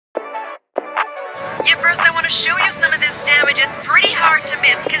Yeah, first I want to show you some of this damage. It's pretty hard to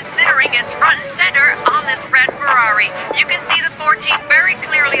miss considering it's front and center on this red Ferrari. You can see the 14 very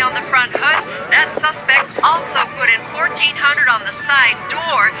clearly on the front hood. That suspect also put in 1400 on the side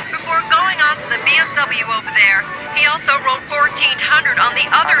door before going on to the BMW over there. He also wrote 1400 on the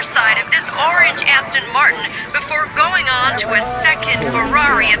other side of this orange Aston Martin before going on to a second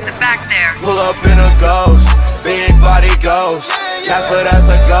Ferrari at the back there. Pull up in a ghost, big body ghost. Casper, that's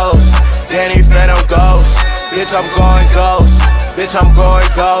a ghost. Danny Phantom ghost. Bitch, I'm going ghost. Bitch, I'm going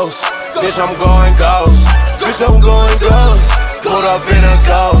ghost. Bitch, I'm going ghost. Bitch, I'm going ghost. Pulled up in a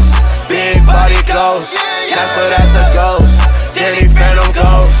ghost, big body ghost. Casper, that's a ghost. Danny Phantom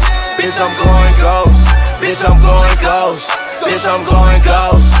ghost. Bitch, I'm going ghost. Bitch, I'm going ghost. Bitch, I'm going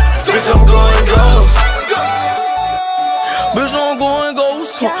ghost. Bitch, I'm going ghost. Bitch, I'm going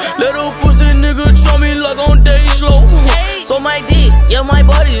ghost. Little pussy nigga try me like I'm DeJ Loaf. So my dick, yeah, my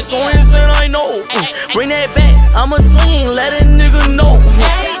body, so insane, I know. Bring that back, I'ma swing, let a nigga know.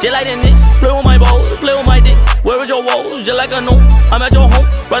 Just like the Knicks, play with my ball, play with my dick. Where is your walls? Just like I know. I'm at your home,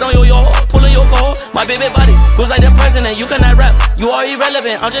 right on your yard, pulling your car. My baby body goes like the president. You cannot rap, you are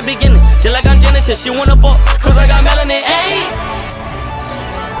irrelevant. I'm just beginning, just like I'm Genesis. She wanna fuck, cause I got melanin, ayy.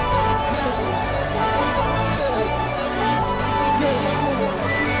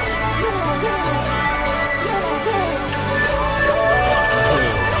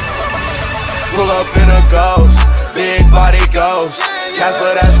 Pull up in a ghost, big body ghost.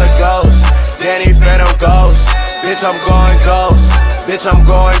 Casper, that's a ghost. Danny Phantom ghost. Bitch, I'm going ghost. Bitch, I'm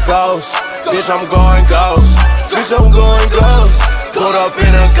going ghost. Bitch, I'm going ghost. Bitch, I'm going ghost. Pulled up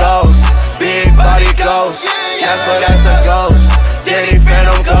in a ghost, big body ghost. Casper, that's a ghost. Danny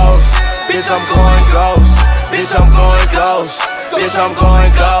Phantom ghost. Bitch, I'm going ghost. Bitch, I'm going ghost. Bitch, I'm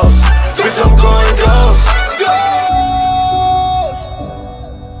going ghost. Bitch, I'm going ghost.